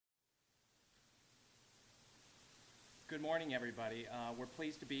Good morning, everybody. We're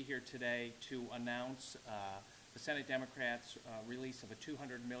pleased to be here today to announce the Senate Democrats' release of a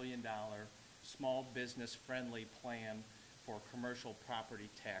 $200 million small business-friendly plan for commercial property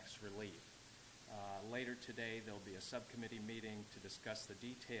tax relief. Later today, there'll be a subcommittee meeting to discuss the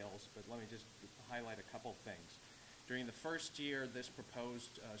details, but let me just highlight a couple things. During the first year, this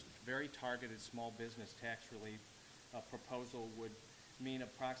proposed very targeted small business tax relief proposal would mean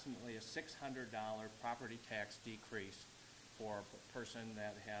approximately a $600 property tax decrease for a person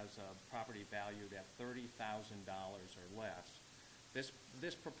that has a property valued at $30,000 or less.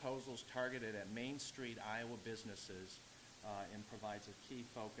 This proposal is targeted at Main Street, Iowa businesses and provides a key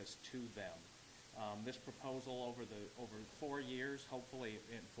focus to them. This proposal over 4 years, hopefully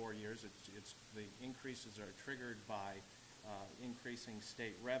in 4 years, the increases are triggered by increasing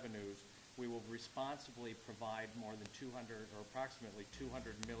state revenues. We will responsibly provide more than approximately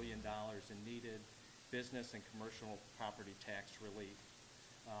 $200 million in needed business and commercial property tax relief.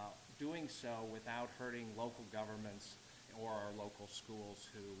 Doing so without hurting local governments or our local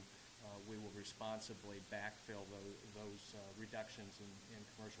schools, who we will responsibly backfill those reductions in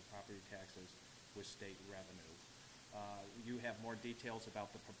commercial property taxes with state revenue. You have more details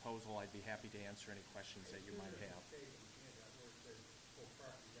about the proposal. I'd be happy to answer any questions that you might have.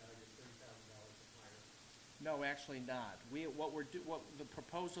 No, actually not. What the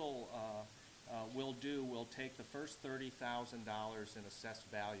proposal will take the first $30,000 in assessed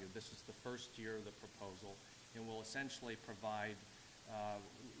value. This is the first year of the proposal, and will essentially provide.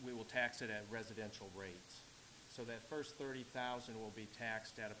 We will tax it at residential rates. So that first $30,000 will be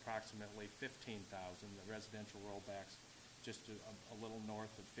taxed at approximately $15,000. The residential rollbacks just a little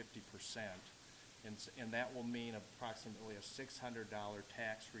north of 50%, and that will mean approximately a $600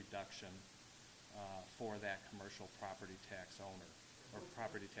 tax reduction for that commercial property tax owner, or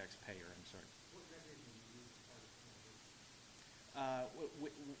property tax payer, I'm sorry.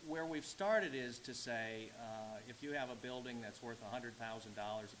 Where we've started is to say, if you have a building that's worth $100,000,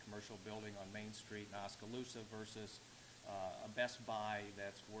 a commercial building on Main Street in Oskaloosa, versus a Best Buy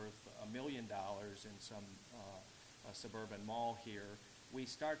that's worth $1 million in some suburban mall here, we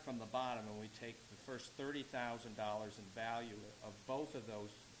start from the bottom and we take the first $30,000 in value of both of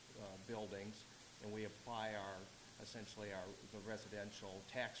those buildings, and we apply essentially the residential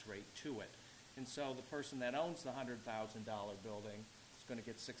tax rate to it. And so the person that owns the $100,000 building is going to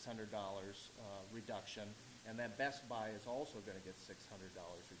get $600 reduction, and that Best Buy is also going to get $600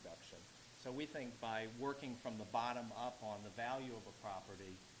 reduction. So we think by working from the bottom up on the value of a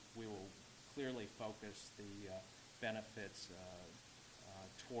property, we will clearly focus the benefits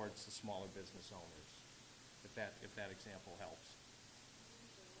towards the smaller business owners, if that example helps.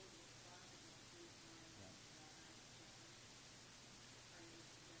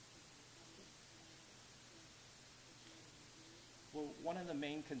 Well, one of the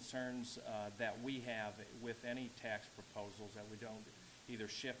main concerns that we have with any tax proposals, that we don't either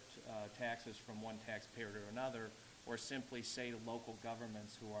shift taxes from one taxpayer to another, or simply say to local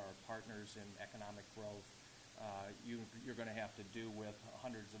governments who are partners in economic growth, you're going to have to do with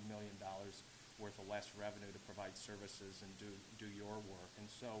hundreds of $millions worth of less revenue to provide services and do your work.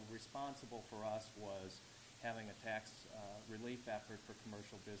 And so responsible for us was having a tax relief effort for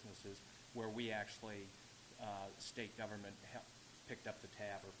commercial businesses where we actually, state government, picked up the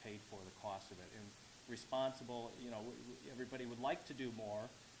tab or paid for the cost of it. And responsible, everybody would like to do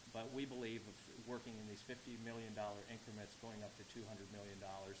more, but we believe working in these $50 million increments going up to $200 million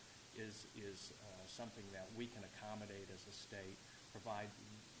is something that we can accommodate as a state, provide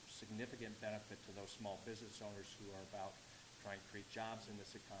significant benefit to those small business owners who are about trying to create jobs in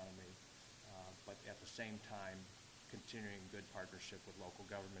this economy, but at the same time continuing good partnership with local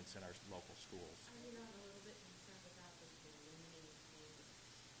governments and our local schools.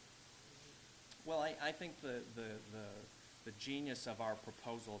 Well, I think the genius of our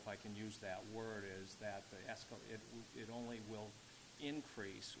proposal, if I can use that word, is that it only will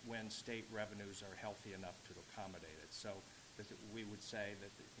increase when state revenues are healthy enough to accommodate it. So we would say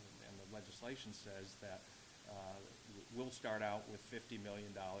that, and the legislation says that we'll start out with $50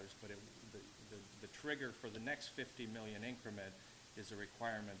 million, but the trigger for the next $50 million increment is a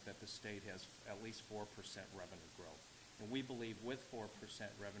requirement that the state has at least 4% revenue growth. And we believe with 4%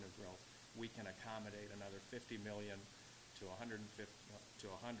 revenue growth, we can accommodate another $50 million to 150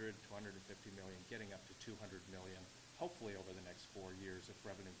 million, getting up to 200 million, hopefully over the next 4 years if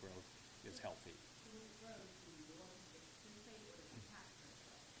revenue growth is healthy.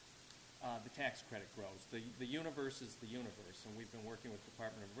 The tax credit grows. The universe is the universe, and we've been working with the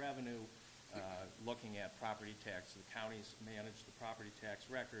Department of Revenue, looking at property tax. The counties manage the property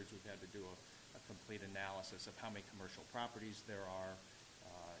tax records. We've had to do a a complete analysis of how many commercial properties there are,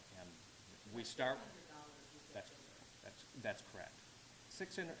 and we start. That's correct.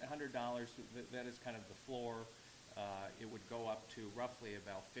 $600, that is kind of the floor. It would go up to roughly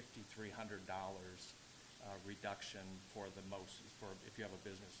about $5,300 reduction for if you have a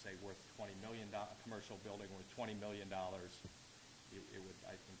business, say, worth $20 million, commercial building worth $20 million, it would,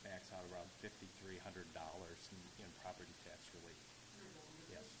 I think, max out around $5,300 in property tax relief.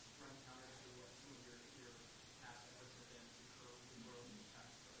 Yes. Run counter to what some of your past efforts have been to curb the growth of tax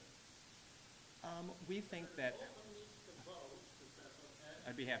credits? We think that.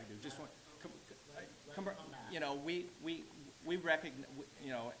 I'd be happy to. Just one. We recognize.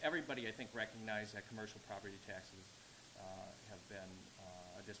 Everybody, I think, recognizes that commercial property taxes have been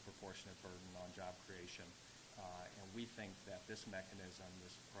a disproportionate burden on job creation, and we think that this mechanism,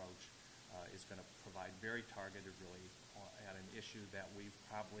 this approach, is going to provide very targeted relief at an issue that we've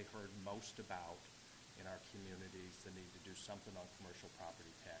probably heard most about in our communities, the need to do something on commercial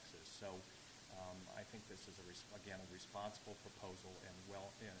property taxes. So I think this is, again, a responsible proposal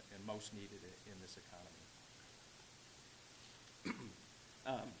and most needed in this economy.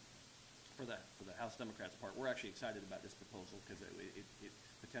 For the House Democrats' part, we're actually excited about this proposal because it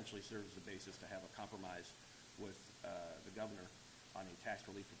potentially serves as a basis to have a compromise with the governor on a tax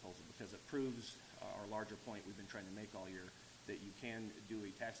relief proposal, because it proves our larger point we've been trying to make all year, that you can do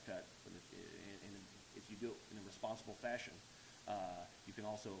a tax cut, and if you do it in a responsible fashion, you can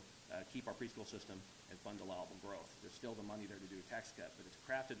also keep our preschool system and fund allowable growth. There's still the money there to do a tax cut, but it's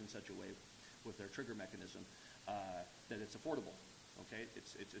crafted in such a way with their trigger mechanism that it's affordable. Okay,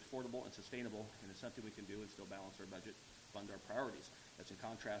 it's affordable and sustainable, and it's something we can do and still balance our budget, fund our priorities. That's in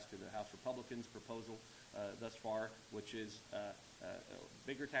contrast to the House Republicans' proposal thus far, which is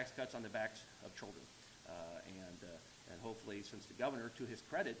bigger tax cuts on the backs of children. And hopefully, since the governor, to his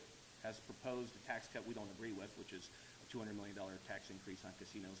credit, has proposed a tax cut we don't agree with, which is a $200 million tax increase on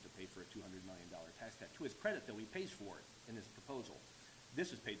casinos to pay for a $200 million tax cut. To his credit, though, he pays for it in his proposal.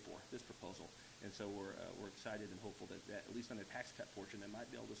 This is paid for, this proposal. And so we're excited and hopeful that, at least on the tax cut portion, that might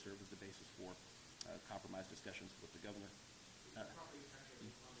be able to serve as the basis for compromise discussions with the governor. Property tax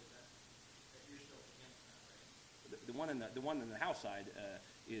relief fund, that you're still against that, right? The one in the House side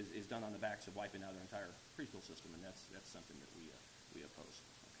is done on the backs of wiping out our entire preschool system, and that's something that we oppose.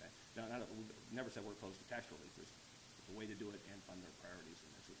 Okay. Now, we've never said we're opposed to tax relief. There's a way to do it and fund our priorities,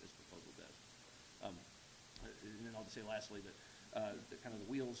 and that's what this proposal does. And then I'll just say lastly that kind of the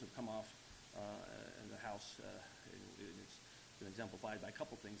wheels have come off in the House, and it's been exemplified by a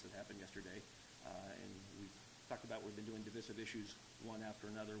couple things that happened yesterday. And we've talked about, we've been doing divisive issues one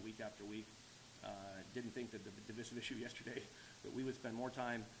after another, week after week. Didn't think that the divisive issue yesterday, that we would spend more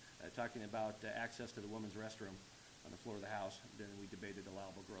time talking about access to the women's restroom on the floor of the House than we debated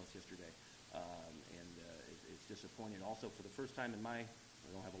allowable growth yesterday. It's disappointing. Also, for the first time in I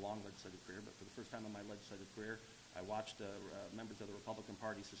don't have a long legislative career, but for the first time in my legislative career, I watched members of the Republican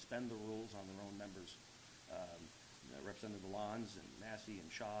Party suspend the rules on their own members. Representative Lalonde and Massey and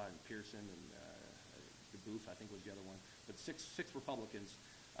Shaw and Pearson and DeBoof, I think was the other one. But six Republicans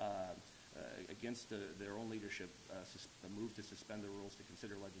against their own leadership moved to suspend the rules to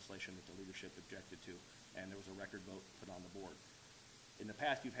consider legislation that the leadership objected to, and there was a record vote put on the board. In the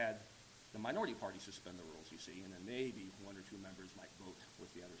past, you've had the minority party suspend the rules, you see, and then maybe one or two members might vote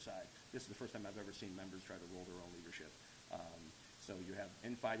with the other side. This is the first time I've ever seen members try to roll their own leadership. So you have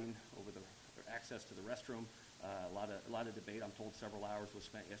infighting over the access to the restroom, a lot of debate. I'm told several hours was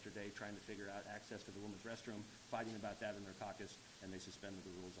spent yesterday trying to figure out access to the women's restroom, fighting about that in their caucus, and they suspended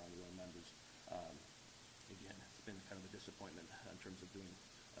the rules on their own members. Again, it's been kind of a disappointment in terms of doing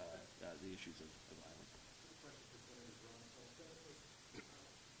the issues of violence.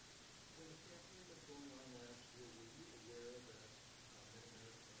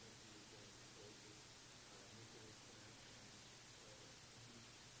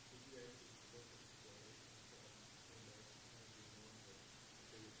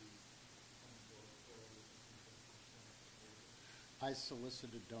 I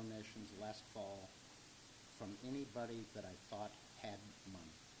solicited donations last fall from anybody that I thought had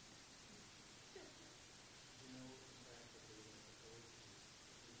money.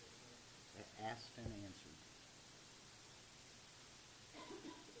 I asked and answered.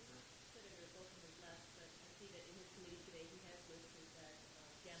 Senator Bolton has left, but I see that in his committee today he has listed that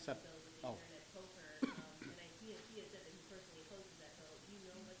gambling bill with the internet poker, and he has said that he personally opposes that bill. Do you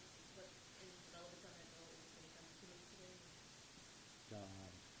know what is developed on that bill when it comes to committee today?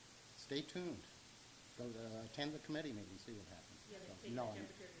 Stay tuned. Go to attend the committee meeting, see what happens. Yeah, So, they take no, the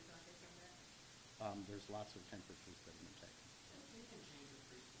temperature of your caucus on that? there's lots of temperatures that have been taken. We can change the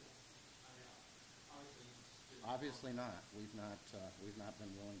preschool. Obviously not. We've not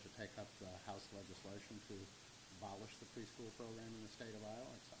been willing to take up the House legislation to abolish the preschool program in the state of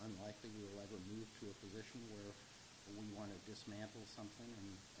Iowa. It's unlikely we will ever move to a position where we want to dismantle something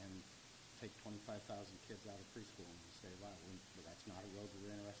and take 25,000 kids out of preschool in the state of Iowa. But that's not a road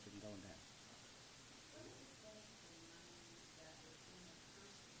we're interested in going down. What is the money that was in the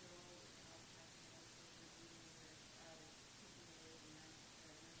first bill that House passed last year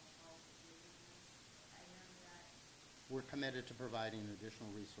mental health business? I remember that. We're committed to providing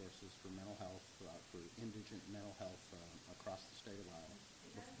additional resources for mental health, for indigent mental health across the state of Iowa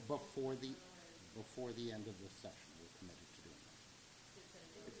before the end of this session. We're committed to doing that.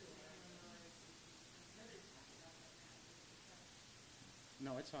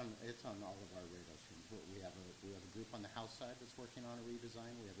 No, it's on all of our radar screens. We have a group on the House side that's working on a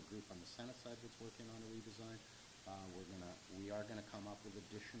redesign. We have a group on the Senate side that's working on a redesign. We are gonna come up with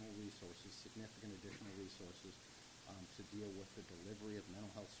additional resources, significant additional resources, to deal with the delivery of mental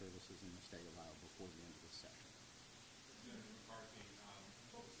health services in the state of Iowa before the end of this session. Senator McCarthy,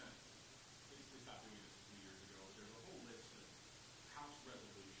 until the Senate basically stopped doing this 2 years ago, there's a whole list of House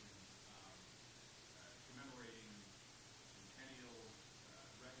resolutions commemorating centennials,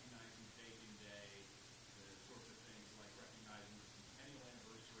 recognizing Bacon Day, the sorts of things like recognizing the centennial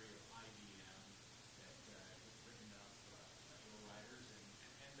anniversary of IBM that gets written up bill writers and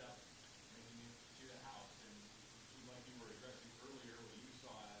end up making it to the House. And it seemed like you were addressing earlier what you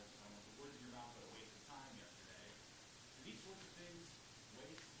saw as the words in your mouth, but a waste of time yesterday. Do these sorts of things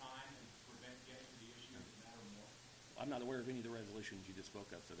waste time and prevent getting to the issues that matter more? I'm not aware of any of the resolutions you just spoke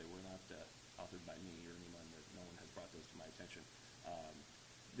of, so they were not authored by me or anyone. No one has brought those to my attention.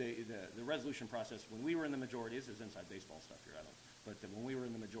 The resolution process, when we were in the majority, this is inside baseball stuff here, but when we were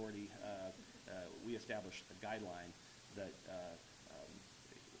in the majority, we established a guideline that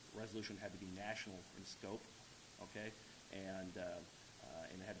resolution had to be national in scope, okay, and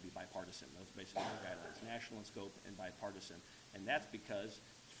it had to be bipartisan. Those basically were guidelines, national in scope and bipartisan, and that's because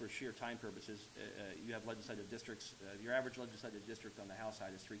for sheer time purposes, you have legislative districts. Your average legislative district on the House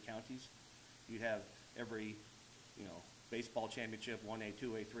side is 3 counties. You'd have every, baseball championship, 1A,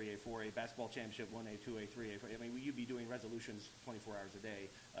 2A, 3A, 4A, basketball championship, 1A, 2A, 3A, 4A. I mean, you'd be doing resolutions 24 hours a day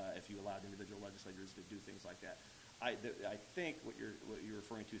if you allowed individual legislators to do things like that. I think what you're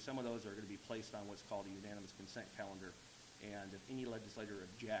referring to, some of those are going to be placed on what's called a unanimous consent calendar, and if any legislator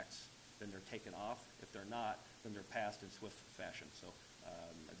objects, then they're taken off. If they're not, then they're passed in swift fashion. So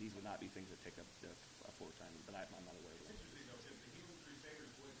these would not be things that take up a floor time, but I'm not aware of them. It's interesting, though, because the Healing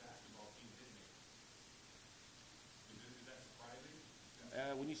Crusaders boys basketball team did make it. Is that surprising?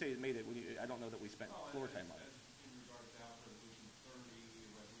 When you say it made it, I don't know that we spent floor time on it. In regards to House Resolution 30,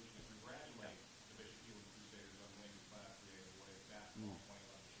 a resolution to congratulate the Bishop Healing Crusaders on winning Class 3A boys basketball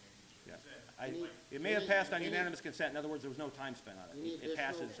 2011 championship. Yeah. It may have passed on unanimous consent. In other words, there was no time spent on it. It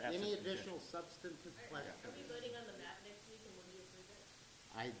passes absent Any objection. additional substantive questions? Are we voting on the map next week, and when do you approve it?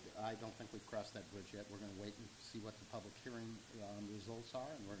 I don't think we've crossed that bridge yet. We're going to wait and see what the public hearing results are,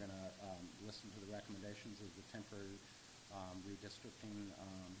 and we're going to listen to the recommendations of the temporary redistricting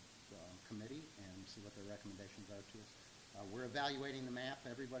committee and see what their recommendations are to us. We're evaluating the map.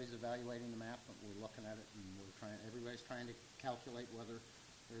 Everybody's evaluating the map. But we're looking at it, and everybody's trying to calculate whether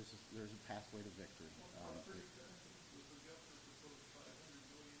there's a pathway to victory.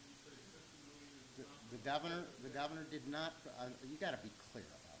 The governor did not, you got to be clear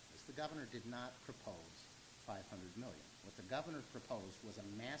about this. The governor did not propose $500 million. What the governor proposed was a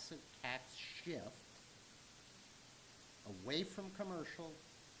massive tax shift away from commercial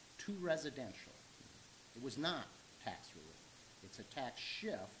to residential. It was not tax relief. It's a tax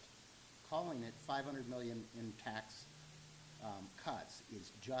shift. Calling it $500 million in tax cuts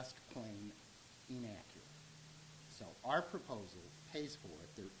is just plain inaccurate. So our proposal pays for it.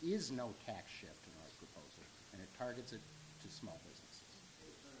 There is no tax shift in our proposal, and it targets it to small businesses.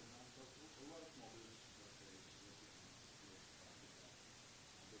 A lot of small businesses are faced with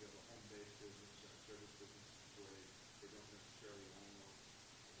they have a home-based business, service business, where they don't necessarily own those.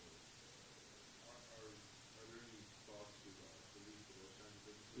 Are there any thoughts to lead to those kinds of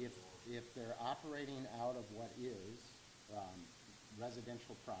businesses? If they're operating out of what is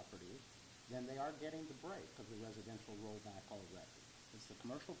residential property, then they are getting the break of the residential rollback already. It's the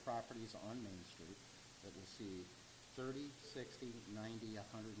commercial properties on Main Street that will see 30, 60, 90,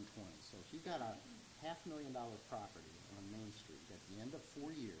 120. So if you've got a $500,000 property on Main Street, at the end of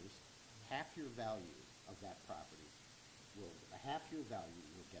 4 years, half your value of that property half your value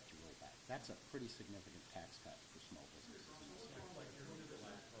will get you rolled back. That's a pretty significant tax cut for small businesses in this state.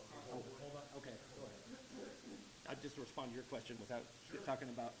 Okay, go ahead. I'll just respond to your question without talking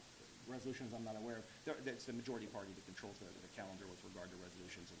about resolutions, I'm not aware of. It's the majority party that controls the calendar with regard to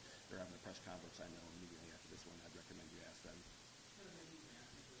resolutions, and they're having a press conference, I know, immediately after this one. I'd recommend you ask them. Kevin, maybe you can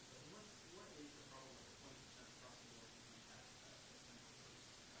answer this, but what is the problem with the 20% across the board income tax cut that Senator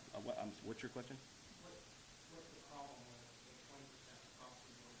proposed? What's your question? What's the problem with the 20% across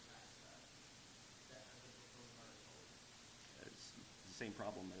the board tax cut that has been proposed by Republicans? It's the same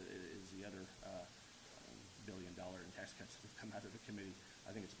problem as the other billion-dollar in tax cuts that have come out of the committee.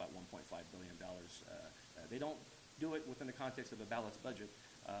 I think it's about $1.5 billion. They don't do it within the context of a balanced budget,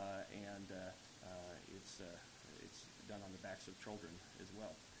 and it's done on the backs of children as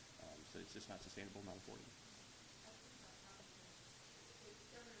well. So it's just not sustainable, not affordable.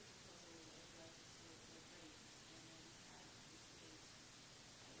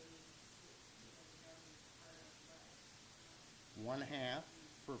 One half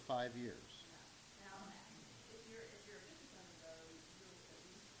for 5 years. Now, if you're a business owner, though, you'll at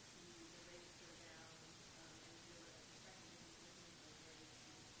least see the rates go down, and if you're a prospective business owner, rates,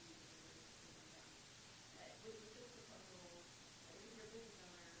 you'll see the rates go down. With this proposal, if you're a business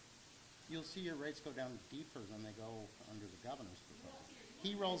owner, You'll see your rates go down deeper than they go under the governor's proposal.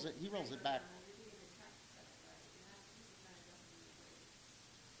 He rolls it back. you're getting a tax credit, right? You're not, this is not adjusting your rates.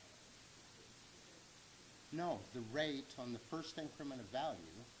 No, the rate on the first increment of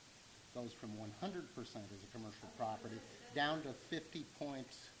value goes from 100% as a commercial property down to 50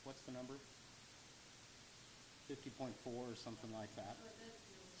 points, what's the number? 50.4 or something like that.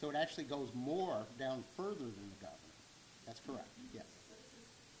 So it actually goes more down further than the governor. That's correct, yes.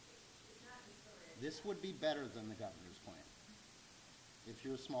 This would be better than the governor's plan. If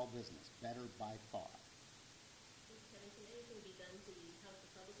you're a small business, better by far. Mr. Kevin, can anything be done to the House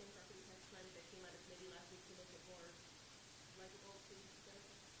Republican property tax money that came out of committee last week to make it more legible to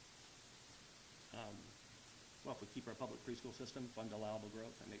citizens? Well, if we keep our public preschool system, fund allowable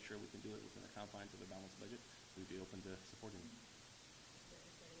growth, and make sure we can do it within the confines of a balanced budget, we'd be open to supporting it.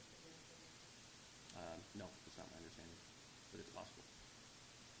 No, that's not my understanding, but it's possible.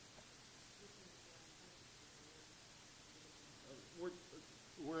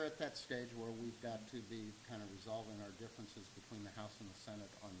 We're at that stage where we've got to be kind of resolving our differences between the House and the Senate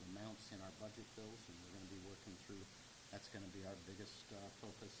on the amounts in our budget bills, and we're going to be working through. That's going to be our biggest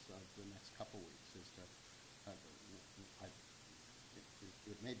focus of the next couple weeks. Is to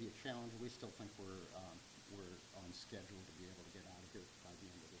it may be a challenge. We still think we're on schedule to be able to get out of here by the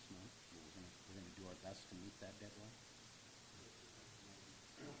end of this month. We're going to do our best to meet that deadline.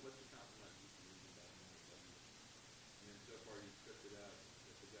 What's the compromise you can read about the governor? I mean, so far you've stripped it out.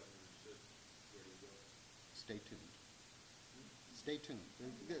 If the governor insists, where do you go? Stay tuned. Stay tuned.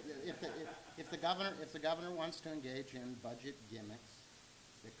 If the governor wants to engage in budget gimmicks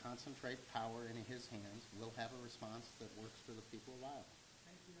that concentrate power in his hands, we'll have a response that works for the people of Iowa.